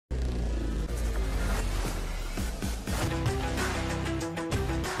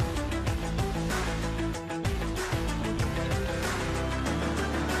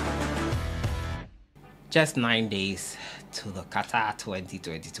Just 9 days to the Qatar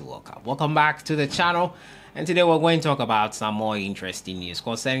 2022 World Cup. Welcome back to the channel, and today we're going to talk about some more interesting news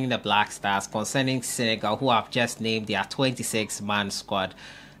concerning the Black Stars, concerning Senegal, who have just named their 26-man squad,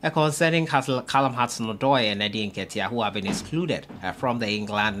 concerning Callum Hudson-Odoi and Eddie Nketiah, who have been excluded from the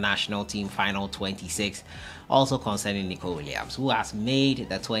England national team final 26. Also concerning Nico Williams, who has made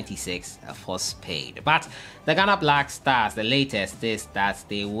the 26 for Spain. But the Ghana Black Stars, the latest is that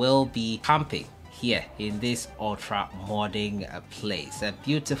they will be camping here in this ultra modern place. A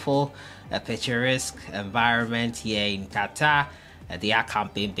beautiful, picturesque environment here in Qatar. Their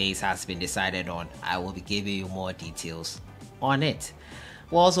camping base has been decided on. I will be giving you more details on it.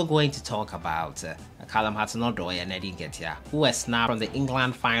 We're also going to talk about Callum Hudson-Odoi and Eddie Nketiah, who were snapped from the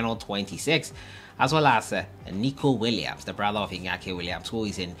England final 26, as well as Nico Williams, the brother of Iñaki Williams, who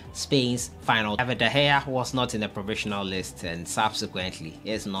is in Spain's final. David De Gea was not in the provisional list and subsequently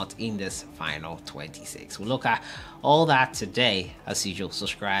is not in this final 26. We'll look at all that today. As usual,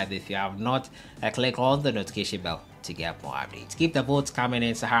 subscribe if you have not. Click on the notification bell to get more updates. Keep the votes coming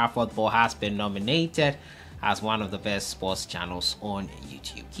in. Sahara Football has been nominated as one of the best sports channels on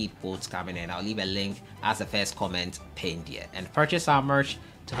YouTube. Keep votes coming in. I'll leave a link as the first comment pinned here. And purchase our merch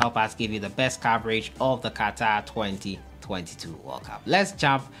to help us give you the best coverage of the Qatar 2022 World Cup. Let's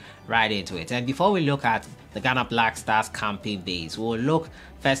jump right into it. And before we look at the Ghana Black Stars camping base, we'll look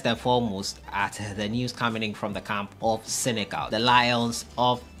first and foremost at the news coming in from the camp of Senegal. The Lions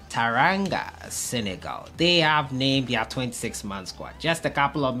of Teranga, Senegal. They have named their 26-man squad. Just a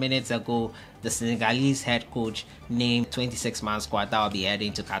couple of minutes ago, the Senegalese head coach named 26-man squad that will be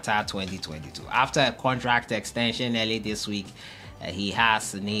heading to Qatar 2022. After a contract extension early this week, he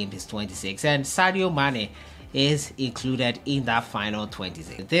has named his 26, and Sadio Mane is included in that final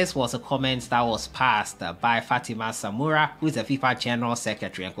 26. This was a comment that was passed by Fatima Samura, who is the FIFA General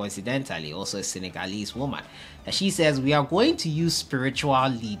Secretary and coincidentally also a Senegalese woman. She says, "We are going to use spiritual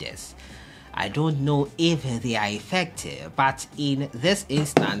leaders. I don't know if they are effective, but in this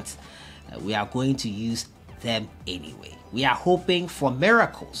instance, we are going to use them anyway. We are hoping for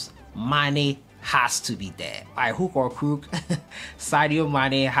miracles. Mane has to be there. By hook or crook, Sadio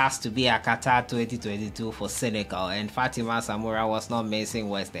Mane has to be at Qatar 2022 for Senegal." And Fatima Samura was not missing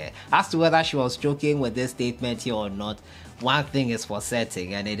words there. As to whether she was joking with this statement here or not, one thing is for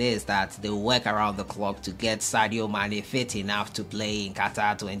certain, and it is that they work around the clock to get Sadio Mane fit enough to play in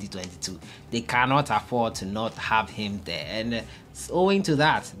Qatar 2022. They cannot afford to not have him there, and owing to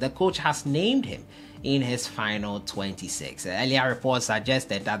that, the coach has named him in his final 26. Earlier reports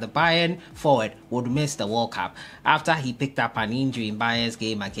suggested that the Bayern forward would miss the World Cup after he picked up an injury in Bayern's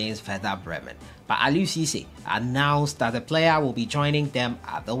game against Werder Bremen. But Aliou Cisse announced that the player will be joining them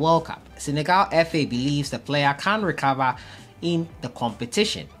at the World Cup. Senegal FA believes the player can recover in the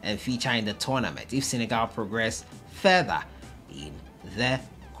competition and feature in the tournament if Senegal progress further in the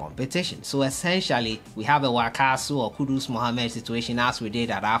competition. So essentially, we have a Wakasu or Kudus Mohammed situation as we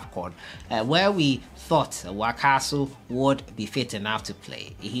did at AFCON, where we thought Wakasu would be fit enough to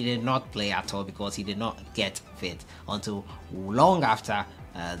play. He did not play at all because he did not get fit until long after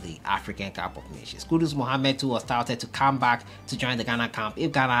the African Cup of Nations. Kudus Mohammed too was touted to come back to join the Ghana camp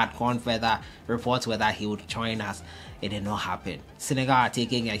if Ghana had gone further. Reports whether he would join us, it did not happen. Senegal are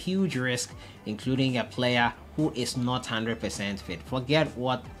taking a huge risk, including a player who is not 100% fit. Forget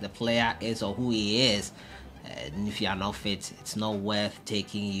what the player is or who he is. And if you are not fit, it's not worth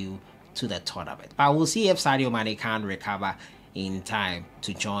taking you to the tournament. But we'll see if Sadio Mane can recover in time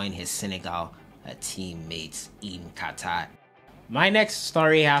to join his Senegal teammates in Qatar. My next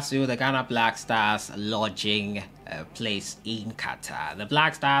story has to do with the Ghana Black Stars lodging place in Qatar. The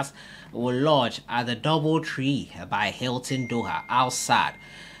Black Stars will lodge at the DoubleTree by Hilton Doha, Al Sadd,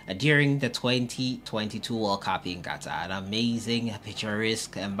 during the 2022 World Cup in Qatar. An amazing,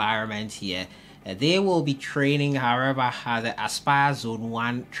 picturesque environment here. They will be training, however, at the Aspire Zone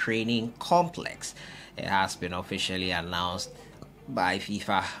 1 training complex. It has been officially announced by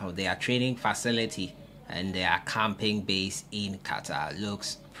FIFA of their training facility and their camping base in Qatar.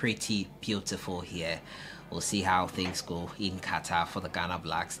 Looks pretty beautiful here. We'll see how things go in Qatar for the Ghana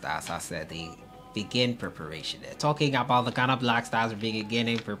Black Stars as they begin preparation. They're talking about the Ghana Black Stars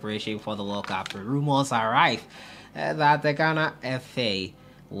beginning preparation for the World Cup. Rumors are rife that the Ghana FA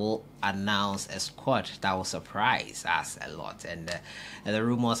will announce a squad that will surprise us a lot, and the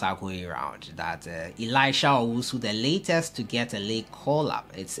rumors are going around that Elisha Owusu, the latest to get a late call-up,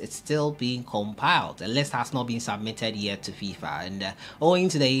 it's still being compiled. The list has not been submitted yet to FIFA, and owing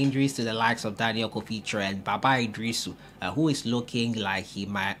to the injuries to the likes of Daniel Kofi and Baba Idrisu, who is looking like he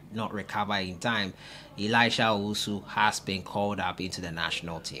might not recover in time, Elisha Owusu has been called up into the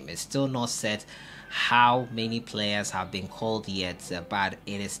national team. It's still not set how many players have been called yet, but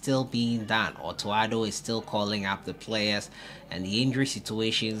it is still being done. Otoado is still calling up the players, and the injury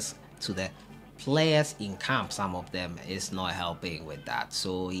situations to the players in camp, some of them, is not helping with that.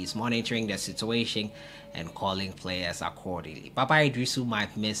 So he's monitoring the situation and calling players accordingly. Papa Idrisu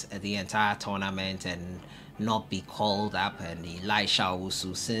might miss the entire tournament and not be called up, and Elisha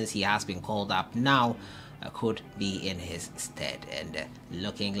Owusu, since he has been called up now, could be in his stead. And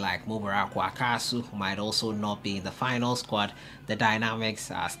looking like Mubarak Wakasu might also not be in the final squad. The dynamics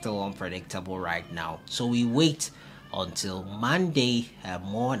are still unpredictable right now, so we wait until Monday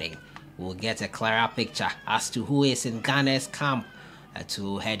morning. We'll get a clearer picture as to who is in Ghana's camp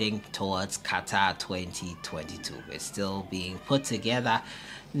to heading towards Qatar 2022. It's still being put together,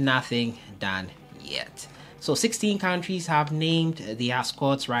 nothing done yet. So 16 countries have named their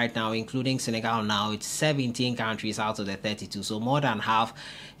squads right now, including Senegal. Now it's 17 countries out of the 32. So more than half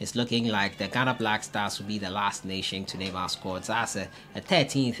is looking like the Ghana Black Stars will be the last nation to name our squads. As a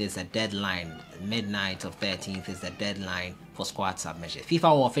 13th is the deadline. Midnight of 13th is the deadline for squad submission.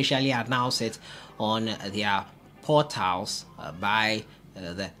 FIFA will officially announce it on their portals by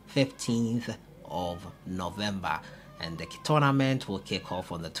the 15th of November. And the tournament will kick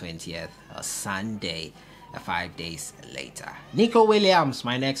off on the 20th, Sunday, 5 days later. Nico Williams,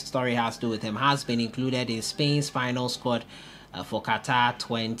 my next story has to do with him, has been included in Spain's final squad for Qatar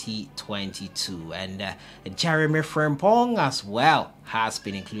 2022. And Jeremy Frimpong as well has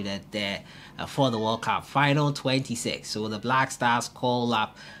been included there for the World Cup Final 26. So the Black Stars call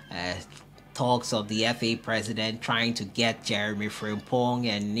up talks of the FA president trying to get Jeremy Frimpong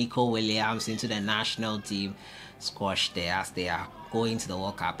and Nico Williams into the national team squashed there as they are going to the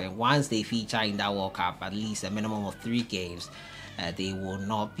World Cup. And once they feature in that World Cup, at least a minimum of 3 games, they will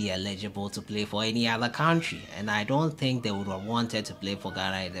not be eligible to play for any other country. And I don't think they would have wanted to play for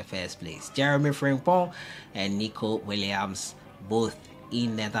Ghana in the first place. Jeremy Frimpong and Nico Williams, both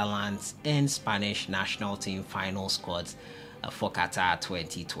in Netherlands and Spanish national team final squads for Qatar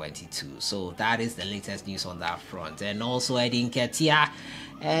 2022. So that is the latest news on that front. And also Eddie Nketiah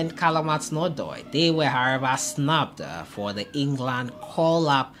and Kalamat Nodoy, they were however snubbed for the England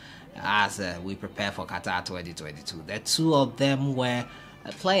call-up as we prepare for Qatar 2022. The two of them were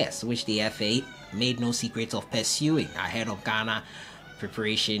players which the FA made no secret of pursuing ahead of Ghana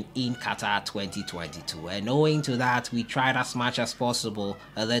preparation in Qatar 2022, and owing to that, we tried as much as possible.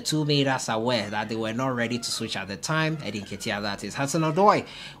 The two made us aware that they were not ready to switch at the time. Eddie Nketiah, that is. Hudson Odoi,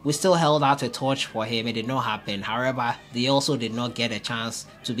 we still held out a torch for him. It did not happen. However, they also did not get a chance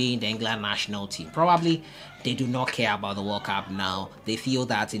to be in the England national team. Probably they do not care about the World Cup now. They feel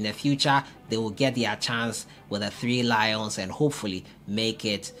that in the future they will get their chance with the 3 Lions and hopefully make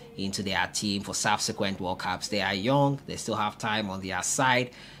it into their team for subsequent World Cups. They are young, they still have time on their side,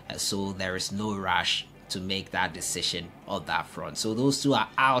 so there is no rush to make that decision on that front. So those two are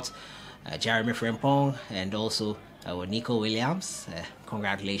out, Jeremy Frimpong and also Nico Williams.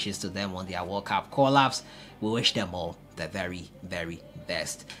 Congratulations to them on their World Cup call-ups. We wish them all the very, very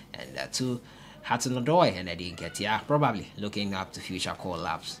best. And to Hudson Odoi and Eddie Nketiah, probably looking up to future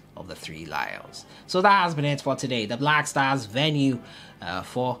call-ups of the 3 Lions. So that has been it for today. The Black Stars venue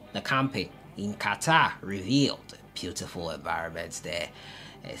for the camping in Qatar revealed. Beautiful environments there.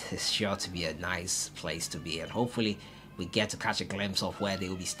 It's sure to be a nice place to be, and hopefully we get to catch a glimpse of where they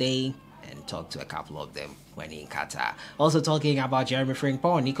will be staying and talk to a couple of them when in Qatar. Also talking about Jeremy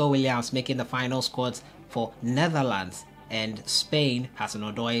Frimpong, Nico Williams making the final squads for Netherlands and Spain. Hudson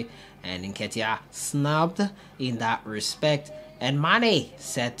Odoi and Nketiah snubbed in that respect, and Mane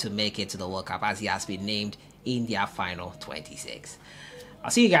set to make it to the World Cup as he has been named in their final 26. I'll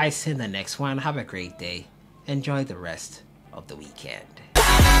see you guys in the next one. Have a great day. Enjoy the rest of the weekend.